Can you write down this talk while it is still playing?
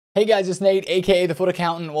Hey guys, it's Nate, aka the FUT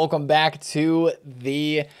Accountant. Welcome back to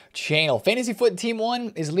the channel. Fantasy FUT Team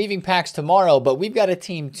 1 is leaving packs tomorrow, but we've got a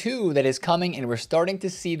Team 2 that is coming, and we're starting to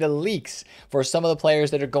see the leaks for some of the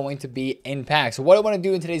players that are going to be in packs. So what I want to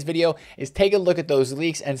do in today's video is take a look at those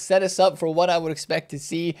leaks and set us up for what I would expect to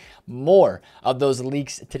see more of those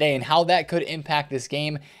leaks today and how that could impact this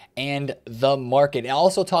game and the market. I'll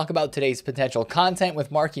also talk about today's potential content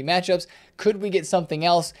with marquee matchups. Could we get something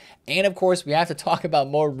else? And of course, we have to talk about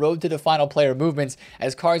more road to the final player movements,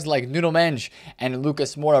 as cards like Nuno Mendes and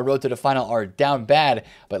Lucas Moura road to the final are down bad,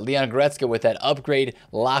 but Leon Goretzka with that upgrade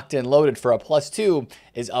locked and loaded for a +2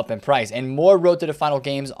 is up in price, and more road to the final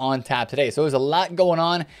games on tap today. So there's a lot going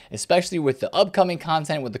on, especially with the upcoming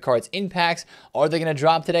content with the cards in packs. Are they going to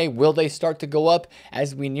drop today? Will they start to go up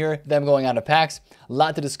as we near them going out of packs? A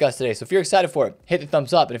lot to discuss today. So if you're excited for it, hit the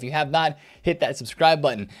thumbs up. And if you have not, hit that subscribe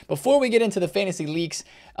button. Before we get into the fantasy leaks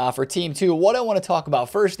for Team 2, what I want to talk about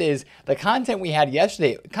first is the content we had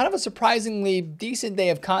yesterday. Kind of a surprisingly decent day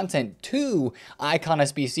of content. 2 icon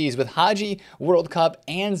SBCs with Haji, World Cup,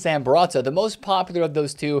 and Zambrotta. The most popular of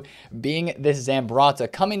those two being this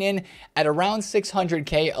Zambrotta, coming in at around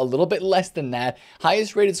 600k, a little bit less than that.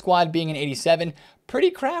 Highest rated squad being an 87. Pretty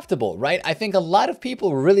craftable, right? I think a lot of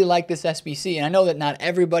people really like this SBC, and I know that not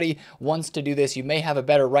everybody wants to do this. You may have a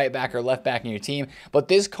better right back or left back in your team, but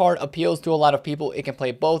this card appeals to a lot of people. It can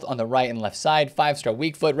play both on the right and left side, 5-star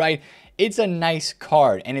weak foot, right? It's a nice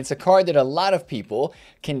card, and it's a card that a lot of people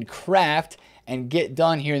can craft and get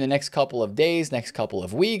done here in the next couple of days, next couple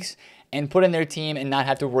of weeks, and put in their team and not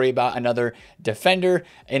have to worry about another defender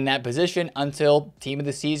in that position until team of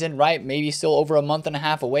the season, right? Maybe still over a month and a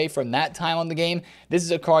half away from that time on the game. This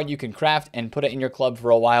is a card you can craft and put it in your club for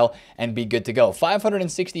a while and be good to go.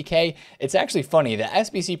 560k. It's actually funny. The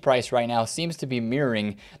SBC price right now seems to be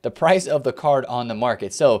mirroring the price of the card on the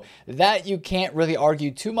market. So that you can't really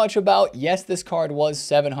argue too much about. Yes, this card was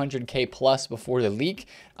 700k plus before the leak.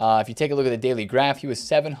 If you take a look at the daily graph, he was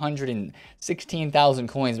 716,000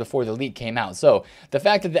 coins before the leak came out. So the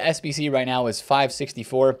fact that the SBC right now is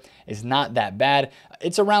 564 is not that bad.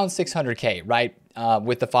 It's around 600k, right?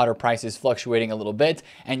 With the fodder prices fluctuating a little bit.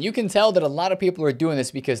 And you can tell that a lot of people are doing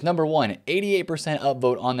this because number one, 88%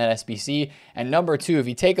 upvote on that SBC. And number two, if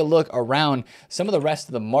you take a look around some of the rest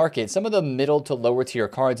of the market, some of the middle to lower tier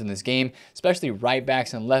cards in this game, especially right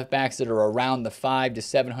backs and left backs that are around the 5 to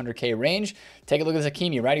 700k range. Take a look at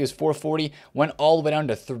Hakimi, right? He was 440, went all the way down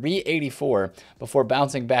to 384 before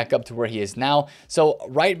bouncing back up to where he is now. So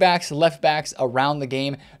right backs, left backs around the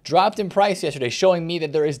game dropped in price yesterday, showing me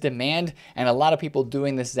that there is demand and a lot of people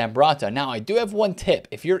doing this Zambrotta. Now, I do have one tip.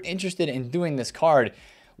 If you're interested in doing this card,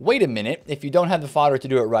 wait a minute. If you don't have the fodder to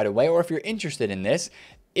do it right away, or if you're interested in this,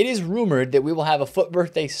 it is rumored that we will have a FUT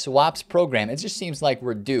Birthday Swaps program. It just seems like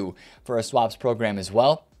we're due for a Swaps program as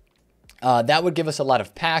well. That would give us a lot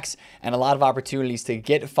of packs and a lot of opportunities to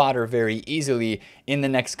get fodder very easily in the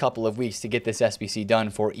next couple of weeks to get this SBC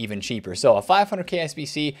done for even cheaper. So a 500k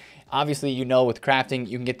SBC, obviously, you know, with crafting,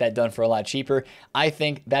 you can get that done for a lot cheaper. I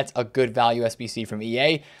think that's a good value SBC from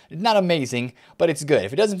EA. Not amazing, but it's good.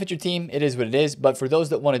 If it doesn't fit your team, it is what it is. But for those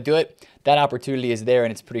that want to do it, that opportunity is there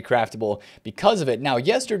and it's pretty craftable because of it. Now,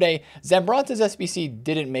 yesterday, Zambrotta's SBC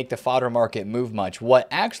didn't make the fodder market move much. What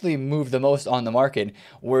actually moved the most on the market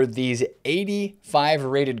were these 85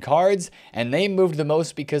 rated cards, and they moved the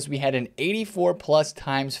most because we had an 84 plus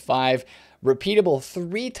times 5 repeatable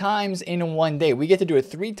 3 times in one day. We get to do it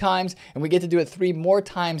 3 times, and we get to do it 3 more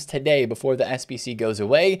times today before the SBC goes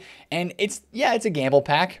away. And it's a gamble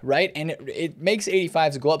pack, right? And it makes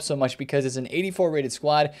 85s go up so much because it's an 84 rated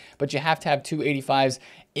squad, but you have to have 2 85s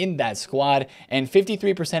in that squad, and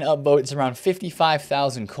 53% upvote. It's around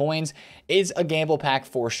 55,000 coins. Is a gamble pack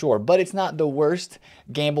for sure, but it's not the worst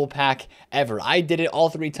gamble pack ever. I did it all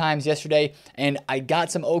 3 times yesterday, and I got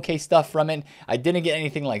some okay stuff from it. I didn't get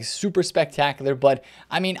anything like super spectacular, but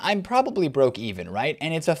I mean, I'm probably broke even, right?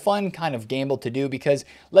 And it's a fun kind of gamble to do because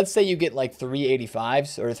let's say you get like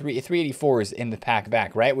 385s or 384s in the pack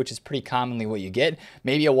back, right? Which is pretty commonly what you get.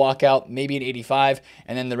 Maybe a walkout, maybe an 85,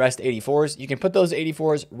 and then the rest 84s. You can put those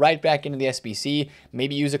 84s right back into the SBC,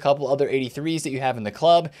 maybe use a couple other 83s that you have in the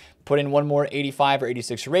club, put in one more 85 or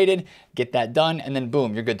 86 rated, get that done, and then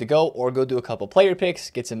boom, you're good to go. Or go do a couple player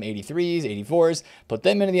picks, get some 83s, 84s, put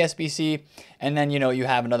them into the SBC, and then, you know, you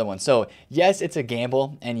have another one. So yes, it's a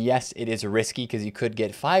gamble, and yes, it is risky because you could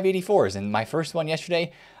get 5 84s. And my first one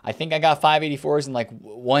yesterday, I think I got 5 84s and like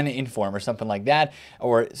 1 inform or something like that,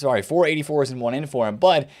 or sorry, 4 84s and 1 inform.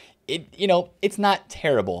 But it's not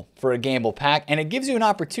terrible for a gamble pack, and it gives you an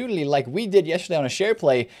opportunity like we did yesterday on a share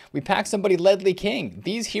play. We packed somebody Ledley King.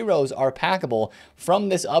 These heroes are packable from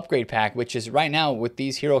this upgrade pack, which is right now with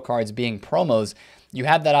these hero cards being promos. You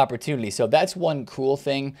have that opportunity. So that's one cool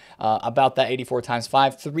thing about that 84 times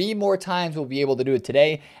 5. 3 more times we'll be able to do it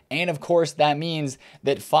today. And of course, that means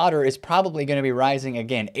that fodder is probably going to be rising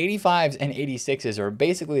again. 85s and 86s are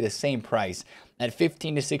basically the same price at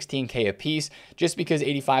 15 to 16K a piece, just because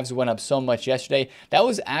 85s went up so much yesterday. That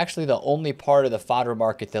was actually the only part of the fodder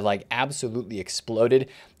market that like absolutely exploded.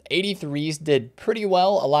 83s did pretty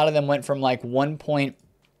well. A lot of them went from like 1.6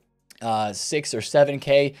 or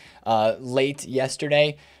 7K late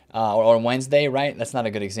yesterday or Wednesday, right? That's not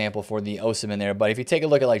a good example for the OSIM in there, but if you take a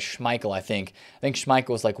look at like Schmeichel, I think Schmeichel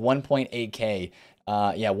was like 1.8K.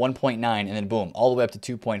 1.9, and then boom, all the way up to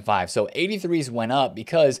 2.5. So 83s went up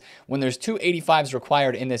because when there's 2 85s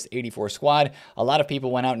required in this 84 squad, a lot of people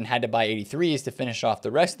went out and had to buy 83s to finish off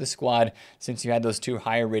the rest of the squad, since you had those 2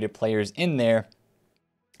 higher rated players in there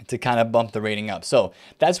to kind of bump the rating up. So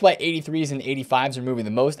that's why 83s and 85s are moving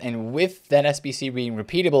the most. And with that SBC being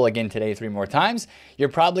repeatable again today 3 more times, you're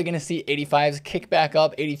probably going to see 85s kick back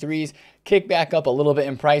up, 83s kick back up a little bit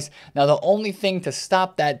in price. Now, the only thing to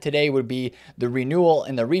stop that today would be the renewal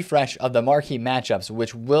and the refresh of the marquee matchups,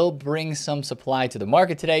 which will bring some supply to the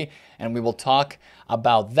market today. And we will talk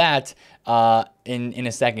about that in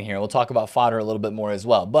a second here. We'll talk about fodder a little bit more as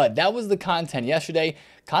well. But that was the content yesterday.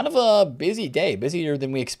 Kind of a busy day, busier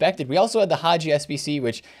than we expected. We also had the Haji SBC,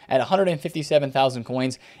 which at 157,000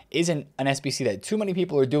 coins isn't an SBC that too many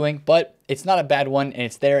people are doing, but it's not a bad one, and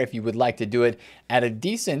it's there if you would like to do it at a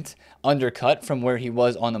decent undercut from where he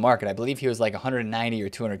was on the market. I believe he was like 190 or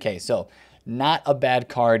 200K, so not a bad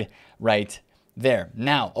card right there.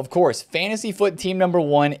 Now, of course, Fantasy FUT Team number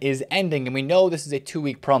 1 is ending, and we know this is a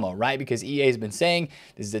 2-week promo, right? Because EA has been saying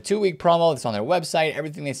this is a 2-week promo. It's on their website.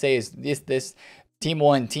 Everything they say is this. Team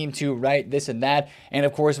 1, Team 2, right? This and that. And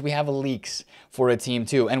of course, we have leaks for a Team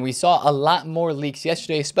 2. And we saw a lot more leaks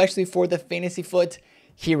yesterday, especially for the Fantasy FUT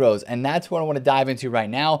Heroes. And that's what I want to dive into right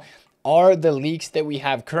now. Are the leaks that we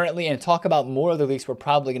have currently, and talk about more of the leaks we're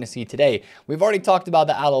probably going to see today. We've already talked about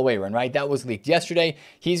the Aloe run, right? That was leaked yesterday.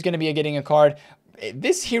 He's going to be getting a card.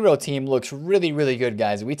 This hero team looks really, really good,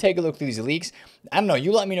 guys. If we take a look through these leaks, I don't know,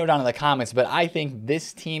 you let me know down in the comments, but I think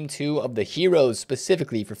this Team 2 of the heroes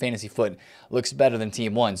specifically for Fantasy FUT looks better than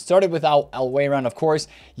Team 1. Started with Alwayron, of course.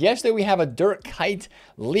 Yesterday we have a Dirt Kite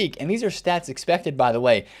leak, and these are stats expected, by the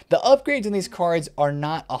way. The upgrades in these cards are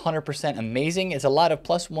not 100% amazing. It's a lot of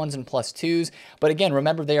 +1s and +2s, but again,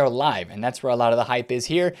 remember they are live, and that's where a lot of the hype is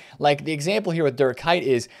here. Like the example here with Dirt Kite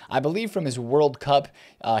is, I believe from his World Cup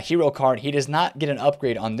hero card, he does not get an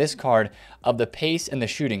upgrade on this card of the pace and the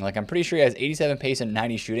shooting. Like I'm pretty sure he has 87 pace and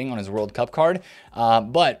 90 shooting on his World Cup card,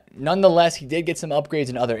 but nonetheless he did get some upgrades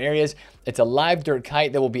in other areas. It's a live Dirt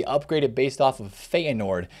Kite that will be upgraded based off of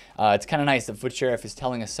Feyenoord. It's kind of nice that FUT Sheriff is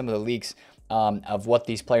telling us some of the leaks of what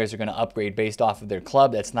these players are going to upgrade based off of their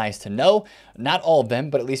club. That's nice to know. Not all of them,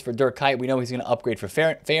 but at least for Dirt Kite, we know he's going to upgrade for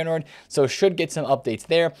Feyenoord, so should get some updates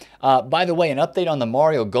there. By the way, an update on the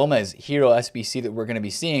Mario Gomez Hero SBC that we're going to be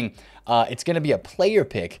seeing. It's going to be a player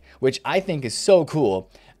pick, which I think is so cool.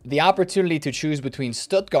 The opportunity to choose between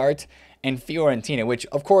Stuttgart and Fiorentina, which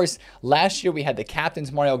of course last year we had the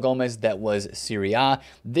captain's Mario Gomez that was Serie A.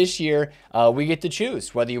 This year we get to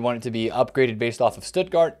choose whether you want it to be upgraded based off of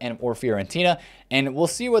Stuttgart or Fiorentina, and we'll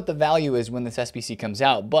see what the value is when this SBC comes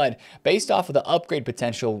out. But based off of the upgrade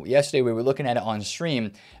potential, yesterday we were looking at it on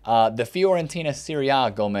stream, the Fiorentina Serie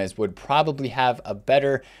A Gomez would probably have a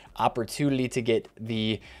better opportunity to get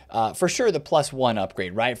the for sure the +1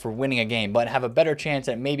 upgrade, right, for winning a game, but have a better chance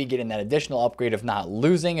at maybe getting that additional upgrade of not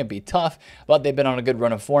losing. It'd be tough, but they've been on a good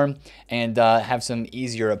run of form and have some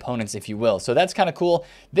easier opponents, if you will. So that's kind of cool.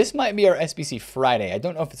 This might be our SBC Friday. I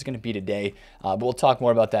don't know if it's going to be today, but we'll talk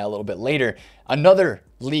more about that a little bit later. Another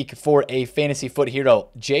leak for a Fantasy FUT hero,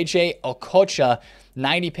 JJ Okocha.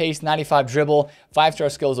 90 pace, 95 dribble, 5-star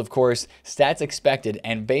skills, of course, stats expected,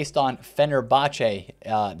 and based on Fenerbahce,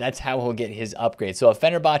 that's how he'll get his upgrade. So a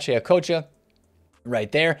Fenerbahce Okocha right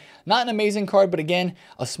there. Not an amazing card, but again,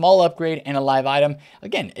 a small upgrade and a live item.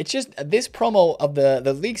 Again, it's just this promo of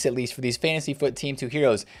the leaks, at least for these Fantasy FUT Team 2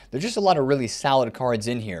 heroes, there's just a lot of really solid cards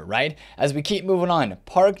in here, right? As we keep moving on,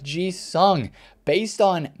 Park Ji-sung, based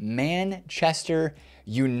on Manchester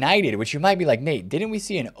United, which you might be like, Nate, didn't we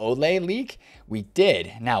see an Ole leak? We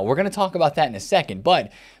did. Now, we're going to talk about that in a second,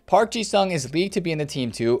 but Park Ji-sung is leagued to be in the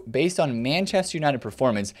team too based on Manchester United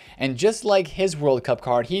performance, and just like his World Cup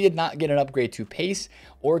card, he did not get an upgrade to pace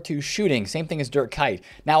or to shooting. Same thing as Dirk Kuyt.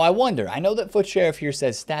 Now, I wonder, I know that FUT Sheriff here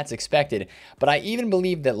says stats expected, but I even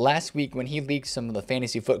believe that last week when he leaked some of the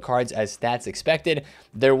fantasy foot cards as stats expected,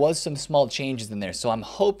 there was some small changes in there. So I'm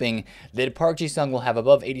hoping that Park Ji-sung will have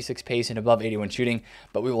above 86 pace and above 81 shooting,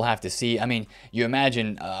 but we will have to see. I mean, you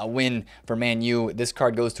imagine a win for Man U, this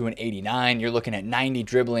card goes to an 89, you're looking at 90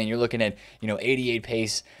 dribbling, you're looking at, 88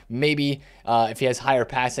 pace, maybe if he has higher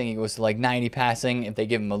passing, he goes to like 90 passing. If they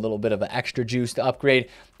give him a little bit of an extra juice to upgrade,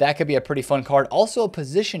 that could be a pretty fun card. Also a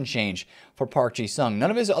position change for Park Ji-sung.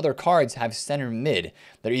 None of his other cards have center mid.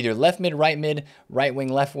 They're either left mid, right wing,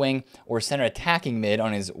 left wing, or center attacking mid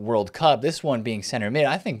on his World Cup. This one being center mid,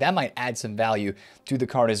 I think that might add some value to the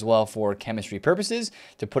card as well for chemistry purposes,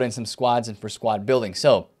 to put in some squads and for squad building.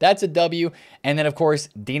 So that's a W. And then of course,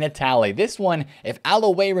 Di Natale. This one, if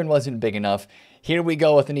Alawayron wasn't big enough, here we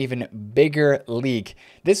go with an even bigger leak.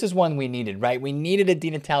 This is one we needed, right? We needed a Di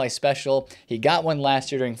Natale special. He got one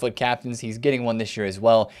last year during FUT Captains. He's getting one this year as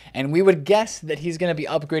well. And we would guess that he's going to be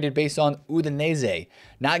upgraded based on Udinese.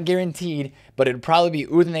 Not guaranteed, but it would probably be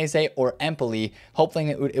Udinese or Empoli. Hopefully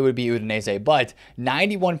it would be Udinese. But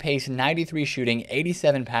 91 pace, 93 shooting,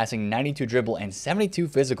 87 passing, 92 dribble, and 72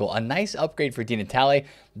 physical. A nice upgrade for Di Natale.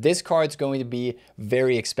 This card's going to be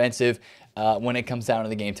very expensive when it comes down to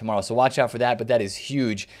the game tomorrow. So watch out for that, but that is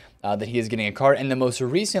huge that he is getting a card. And the most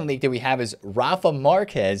recent leak that we have is Rafa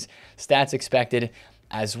Marquez, stats expected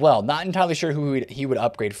as well. Not entirely sure who he would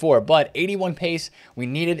upgrade for, but 81 pace, we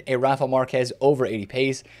needed a Rafa Marquez over 80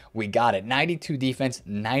 pace. We got it. 92 defense,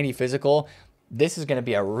 90 physical. This is going to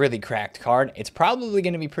be a really cracked card. It's probably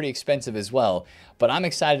going to be pretty expensive as well, but I'm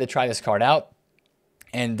excited to try this card out.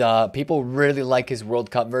 And people really like his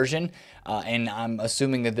World Cup version. And I'm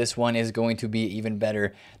assuming that this one is going to be even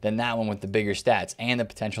better than that one with the bigger stats and the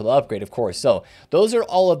potential to upgrade, of course. So those are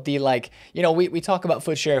all of the, we talk about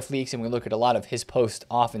FUT Sheriff leaks and we look at a lot of his posts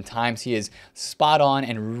oftentimes. He is spot on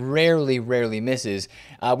and rarely misses.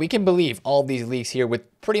 We can believe all of these leaks here with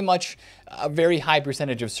pretty much a very high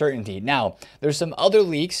percentage of certainty. Now, there's some other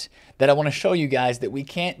leaks that I want to show you guys that we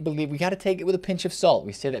can't believe. We got to take it with a pinch of salt.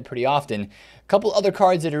 We say that pretty often. A couple other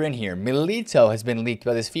cards that are in here. Milito has been leaked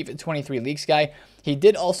by this FIFA 23 leaks guy. He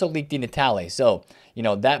did also leak Di Natale. So,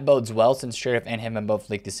 that bodes well since Sheriff and him have both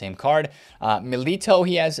leaked the same card. Milito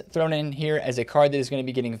he has thrown in here as a card that is going to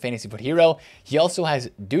be getting a Fantasy FUT Hero. He also has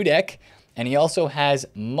Dudek. And he also has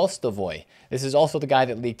Mostovoy. This is also the guy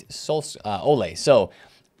that leaked Ole. So,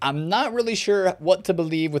 I'm not really sure what to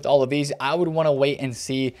believe with all of these. I would want to wait and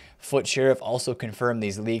see FUT Sheriff also confirm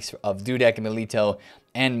these leaks of Dudek and Milito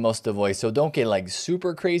and Mostovoy. So don't get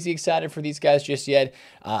super crazy excited for these guys just yet.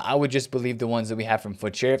 I would just believe the ones that we have from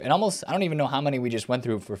FUT Sheriff. And almost, I don't even know how many we just went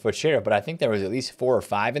through for FUT Sheriff, but I think there was at least 4 or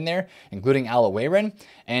 5 in there, including Alawayron.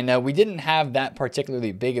 And we didn't have that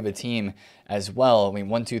particularly big of a team as well. I mean,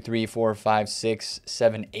 1, 2, 3, 4, 5, 6,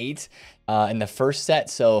 7, 8 in the first set.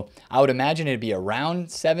 So I would imagine it'd be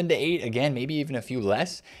around 7 to 8. Again, maybe even a few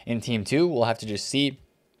less in Team 2. We'll have to just see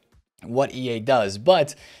what EA does.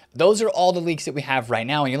 But those are all the leaks that we have right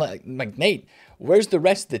now. And you're like, Nate, where's the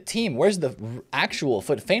rest of the team? Where's the actual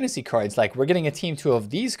FUT Fantasy cards? We're getting a Team 2 of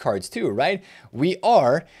these cards too, right? We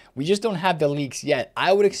just don't have the leaks yet.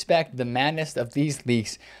 I would expect the madness of these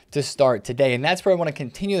leaks to start today. And that's where I want to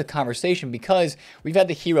continue the conversation, because we've had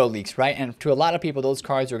the hero leaks, right? And to a lot of people, those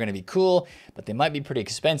cards are going to be cool, but they might be pretty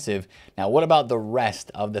expensive. Now, what about the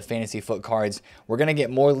rest of the Fantasy FUT cards? We're going to get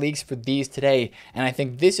more leaks for these today. And I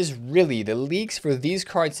think this is really, the leaks for these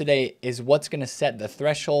cards today is what's going to set the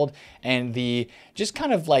threshold and the just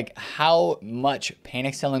kind of how much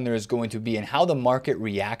panic selling there is going to be, and how the market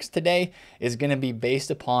reacts today is going to be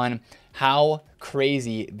based upon how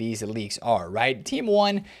crazy these leaks are, right? Team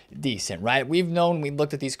 1, decent, right? We've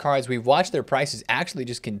looked at these cards, we've watched their prices actually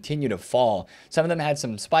just continue to fall. Some of them had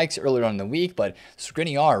some spikes earlier on in the week, but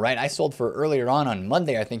Skriniar, right? I sold for earlier on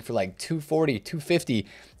Monday, I think for 240, 250,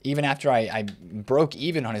 even after I broke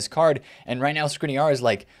even on his card. And right now Skriniar is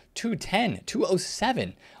 210,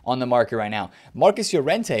 207 on the market right now. Marcus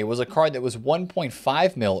Llorente was a card that was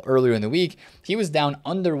 1.5 mil earlier in the week. He was down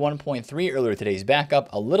under 1.3 earlier today. He's back up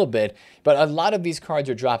a little bit, but a lot of these cards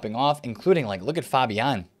are dropping off, including look at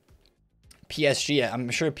Fabian. PSG, I'm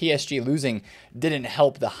sure PSG losing didn't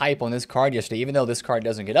help the hype on this card yesterday, even though this card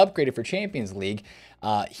doesn't get upgraded for Champions League.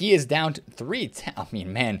 He is down to 310. I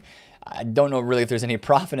mean, man, I don't know really if there's any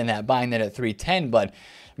profit in that, buying that at 310, but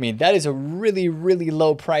I mean, that is a really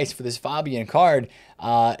low price for this Fabian card.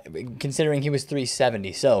 considering he was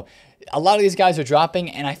 370. So a lot of these guys are dropping,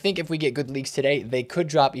 and I think if we get good leaks today, they could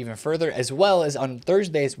drop even further, as well as on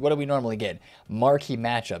Thursdays, what do we normally get? Marquee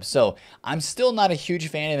matchups. So I'm still not a huge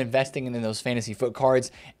fan of investing in those fantasy foot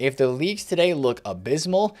cards. If the leaks today look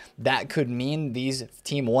abysmal, that could mean these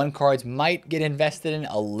Team 1 cards might get invested in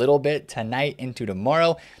a little bit tonight into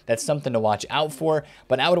tomorrow. That's something to watch out for,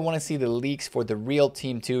 but I would want to see the leaks for the real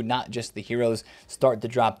Team 2, not just the Heroes, start to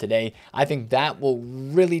drop today. I think that will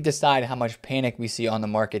really decide how much panic we see on the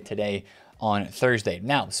market today on Thursday.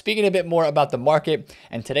 Now, speaking a bit more about the market,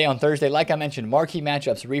 and today on Thursday, like I mentioned, marquee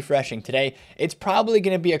matchups refreshing today. It's probably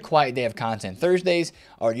going to be a quiet day of content. Thursdays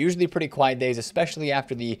are usually pretty quiet days, especially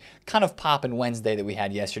after the kind of poppin' Wednesday that we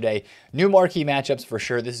had yesterday. New marquee matchups for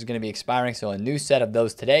sure. This is going to be expiring, so a new set of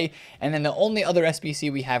those today. And then the only other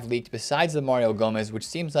SBC we have leaked besides the Mario Gomez, which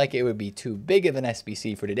seems like it would be too big of an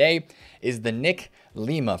SBC for today, is the Nick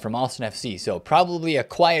Lima from Austin FC. So probably a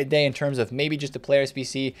quiet day in terms of maybe just a player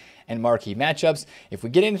SBC and marquee matchups. If we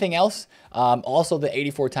get anything else, also the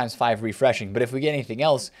 84x5 refreshing. But if we get anything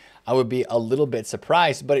else, I would be a little bit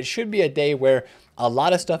surprised. But it should be a day where a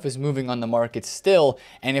lot of stuff is moving on the market still.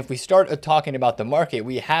 And if we start talking about the market,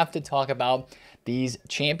 we have to talk about these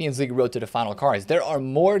Champions League road to the final cards. There are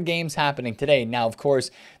more games happening today. Now, of course,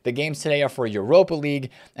 the games today are for Europa League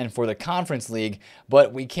and for the Conference League,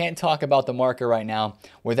 but we can't talk about the market right now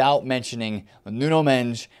without mentioning Nuno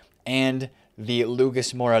Mendes and the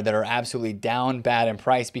Lucas Moura that are absolutely down bad in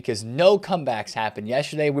price because no comebacks happened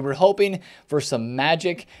yesterday. We were hoping for some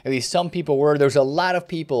magic. At least some people were. There's a lot of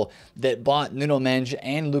people that bought Nuno Mendes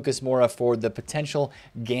and Lucas Moura for the potential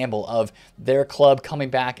gamble of their club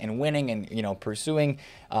coming back and winning and, you know, pursuing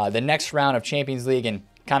the next round of Champions League and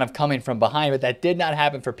kind of coming from behind, but that did not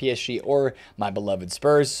happen for PSG or my beloved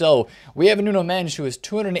Spurs. So we have a Nuno Mendes who is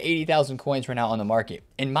 280,000 coins right now on the market.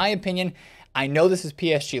 In my opinion, I know this is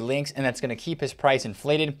PSG links and that's going to keep his price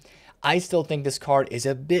inflated. I still think this card is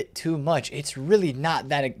a bit too much. It's really not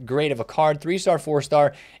that great of a card. 3-star,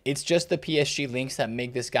 4-star. It's just the PSG links that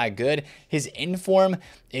make this guy good. His inform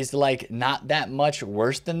is like not that much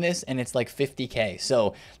worse than this, and it's like 50K.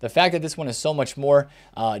 So the fact that this one is so much more,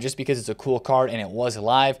 just because it's a cool card and it was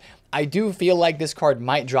live, I do feel like this card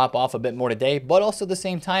might drop off a bit more today, but also at the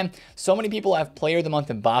same time, so many people have Player of the Month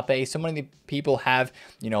Mbappe. So many people have,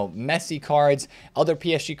 you know, Messi cards, other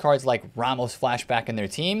PSG cards like Ramos flashback in their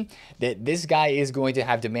team, that this guy is going to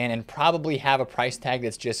have demand and probably have a price tag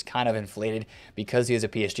that's just kind of inflated because he is a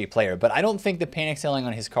PSG player. But I don't think the panic selling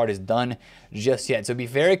on his card is done just yet. So be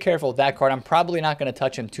very careful with that card. I'm probably not going to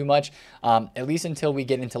touch him too much, at least until we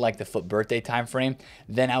get into like the FUT birthday time frame.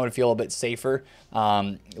 Then I would feel a bit safer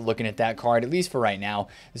looking at that card, at least for right now,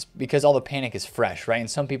 because all the panic is fresh, right?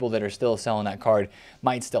 And some people that are still selling that card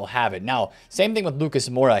might still have it. Now, same thing with Lucas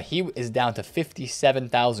Moura. He is down to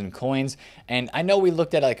 57,000 coins. And I know we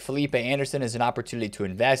looked at like Felipe Anderson as an opportunity to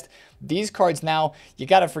invest. These cards now, you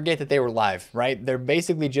got to forget that they were live, right? They're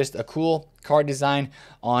basically just a cool card design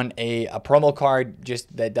on a promo card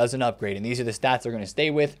just that doesn't upgrade. And these are the stats they're going to stay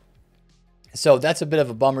with. So that's a bit of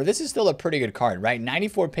a bummer. This is still a pretty good card, right?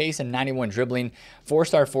 94 pace and 91 dribbling,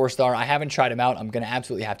 4-star, 4-star. I haven't tried him out. I'm going to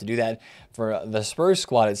absolutely have to do that for the Spurs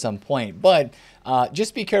squad at some point. But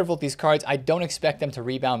just be careful with these cards. I don't expect them to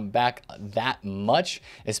rebound back that much,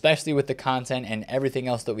 especially with the content and everything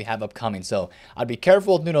else that we have upcoming. So I'd be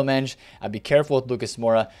careful with Nuno Mendes. I'd be careful with Lucas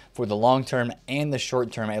Moura for the long term and the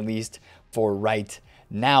short term, at least for right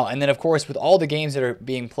now. And then, of course, with all the games that are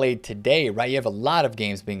being played today, right, you have a lot of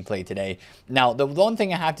games being played today. Now, the one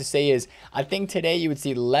thing I have to say is I think today you would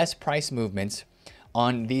see less price movements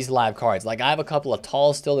on these live cards. Like I have a couple of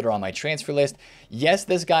talls still that are on my transfer list. Yes,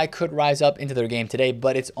 this guy could rise up into their game today,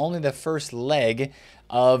 but it's only the first leg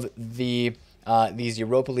of the these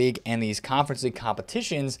Europa League and these Conference League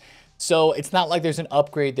competitions. So it's not like there's an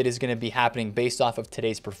upgrade that is going to be happening based off of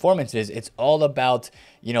today's performances. It's all about,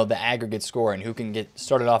 you know, the aggregate score and who can get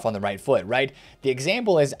started off on the right foot, right? The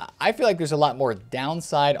example is I feel like there's a lot more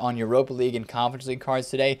downside on Europa League and Conference League cards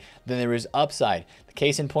today than there is upside. The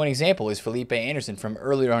case in point example is Felipe Anderson from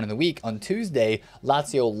earlier on in the week. On Tuesday,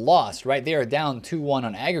 Lazio lost, right? They are down 2-1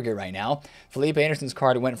 on aggregate right now. Felipe Anderson's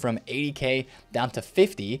card went from 80K down to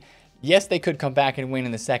 50. Yes, they could come back and win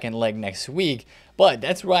in the second leg next week, but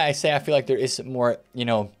that's why I say I feel like there is some more, you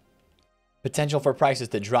know, potential for prices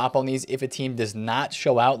to drop on these if a team does not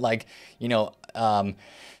show out like, you know,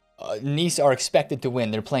 Nice are expected to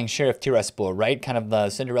win. They're playing Sheriff Tiraspol, right? Kind of the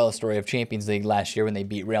Cinderella story of Champions League last year when they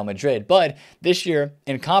beat Real Madrid. But this year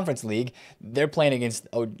in Conference League, they're playing against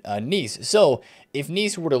Nice. So if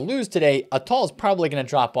Nice were to lose today, Atal is probably going to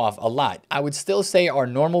drop off a lot. I would still say our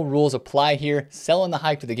normal rules apply here. Selling the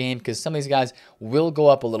hype to the game because some of these guys will go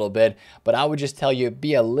up a little bit. But I would just tell you,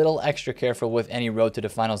 be a little extra careful with any road to the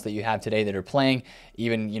finals that you have today that are playing.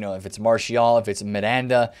 Even, you know, if it's Martial, if it's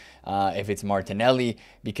Miranda, if it's Martinelli,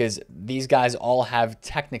 because these guys all have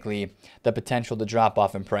technically the potential to drop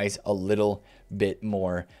off in price a little bit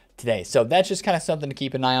more today. So that's just kind of something to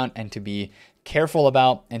keep an eye on and to be careful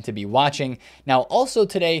about and to be watching. Now, also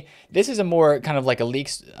today, this is a more kind of like a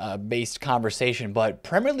leaks-based conversation, but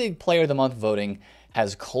Premier League Player of the Month voting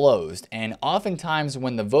has closed. And oftentimes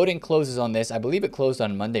when the voting closes on this, I believe it closed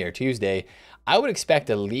on Monday or Tuesday, I would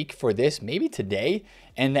expect a leak for this maybe today,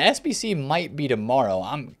 and the SBC might be tomorrow.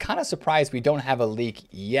 I'm kind of surprised we don't have a leak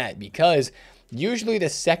yet because usually the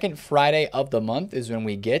second Friday of the month is when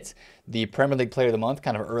we get the Premier League Player of the Month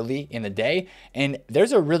kind of early in the day. And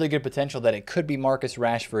there's a really good potential that it could be Marcus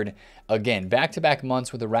Rashford again. Back-to-back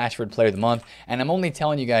months with the Rashford Player of the Month. And I'm only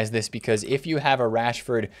telling you guys this because if you have a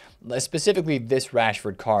Rashford, specifically this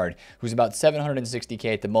Rashford card, who's about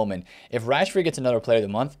 760K at the moment, if Rashford gets another Player of the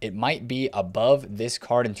Month, it might be above this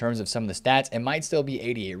card in terms of some of the stats. It might still be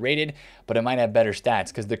 88 rated, but it might have better stats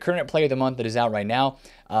because the current Player of the Month that is out right now,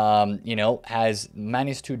 you know, has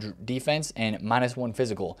 -2 defense and -1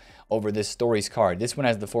 physical over this Stories card. This one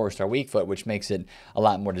has the 4-star weak foot, which makes it a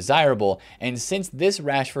lot more desirable. And since this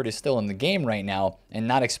Rashford is still in the game right now and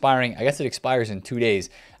not expiring, I guess it expires in 2 days,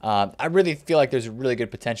 I really feel like there's a really good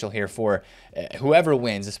potential here for whoever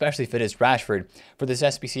wins, especially if it is Rashford, for this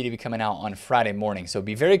SBC to be coming out on Friday morning. So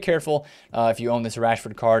be very careful if you own this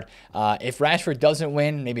Rashford card. If Rashford doesn't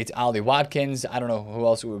win, maybe it's Ollie Watkins. I don't know who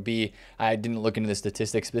else it would be. I didn't look into the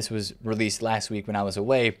statistics. This was released last week when I was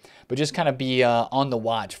away. But just kind of be on the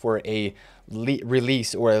watch for a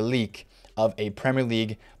release or a leak of a Premier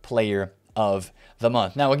League Player of the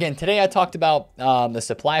Month. Now, again, today I talked about the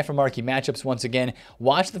supply for marquee matchups. Once again,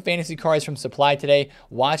 watch the fantasy cards from supply today.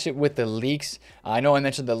 Watch it with the leaks. I know I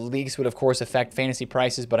mentioned the leaks would, of course, affect fantasy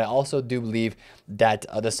prices, but I also do believe that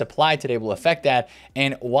the supply today will affect that.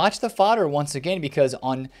 And watch the fodder once again, because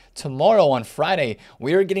on tomorrow, on Friday,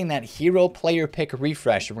 we are getting that hero player pick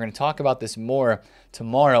refresh. We're going to talk about this more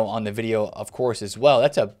tomorrow on the video, of course, as well.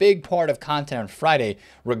 That's a big part of content on Friday,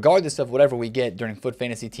 regardless of whatever we get during FUT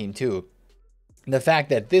Fantasy Team 2. The fact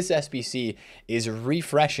that this SBC is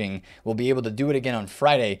refreshing, we'll be able to do it again on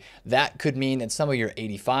Friday. That could mean that some of your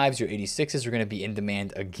 85s, your 86s are going to be in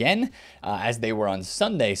demand again, as they were on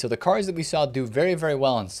Sunday. So the cards that we saw do very, very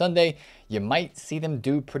well on Sunday, you might see them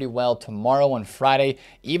do pretty well tomorrow on Friday,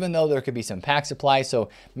 even though there could be some pack supply. So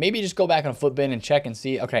maybe just go back on FUTBin and check and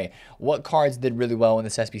see, okay, what cards did really well when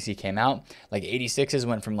this SBC came out? Like 86s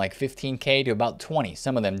went from like 15K to about 20.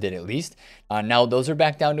 Some of them did at least. Now those are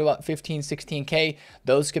back down to about 15, 16K.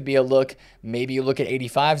 Those could be a look. Maybe you look at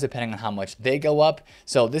 85s depending on how much they go up.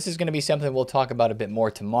 So this is going to be something we'll talk about a bit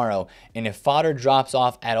more tomorrow. And if fodder drops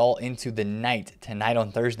off at all into the night, tonight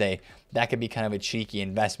on Thursday, that could be kind of a cheeky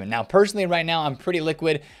investment. Now, personally, right now, I'm pretty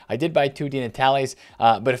liquid. I did buy 2 Di Natales,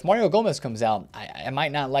 but if Mario Gomez comes out, I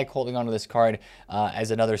might not like holding on to this card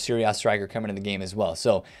as another Serie A striker coming in the game as well.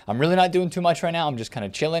 So I'm really not doing too much right now. I'm just kind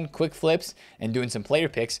of chilling, quick flips, and doing some player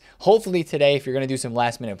picks. Hopefully today, if you're going to do some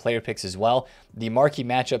last-minute player picks as well, the marquee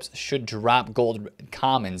matchups should drop gold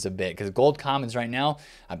commons a bit, because gold commons right now,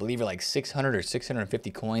 I believe, are like 600 or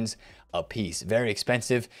 650 coins a piece. Very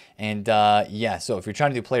expensive. And yeah, so if you're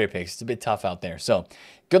trying to do player picks, it's a bit tough out there. So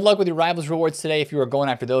good luck with your Rivals rewards today. If you are going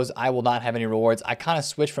after those, I will not have any rewards. I kind of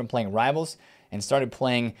switched from playing Rivals and started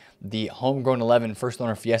playing the Homegrown 11 First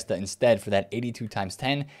Owner Fiesta instead for that 82 times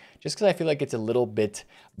 10, just because I feel like it's a little bit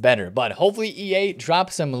better. But hopefully EA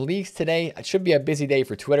drops some leaks today. It should be a busy day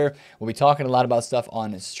for Twitter. We'll be talking a lot about stuff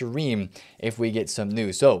on stream if we get some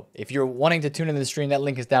news. So if you're wanting to tune into the stream, that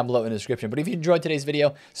link is down below in the description. But if you enjoyed today's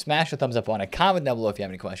video, smash the thumbs up on it, comment down below if you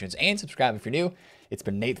have any questions, and subscribe if you're new. It's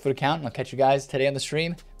been Nate, the FUT Accountant. I'll catch you guys today on the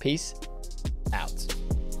stream. Peace out.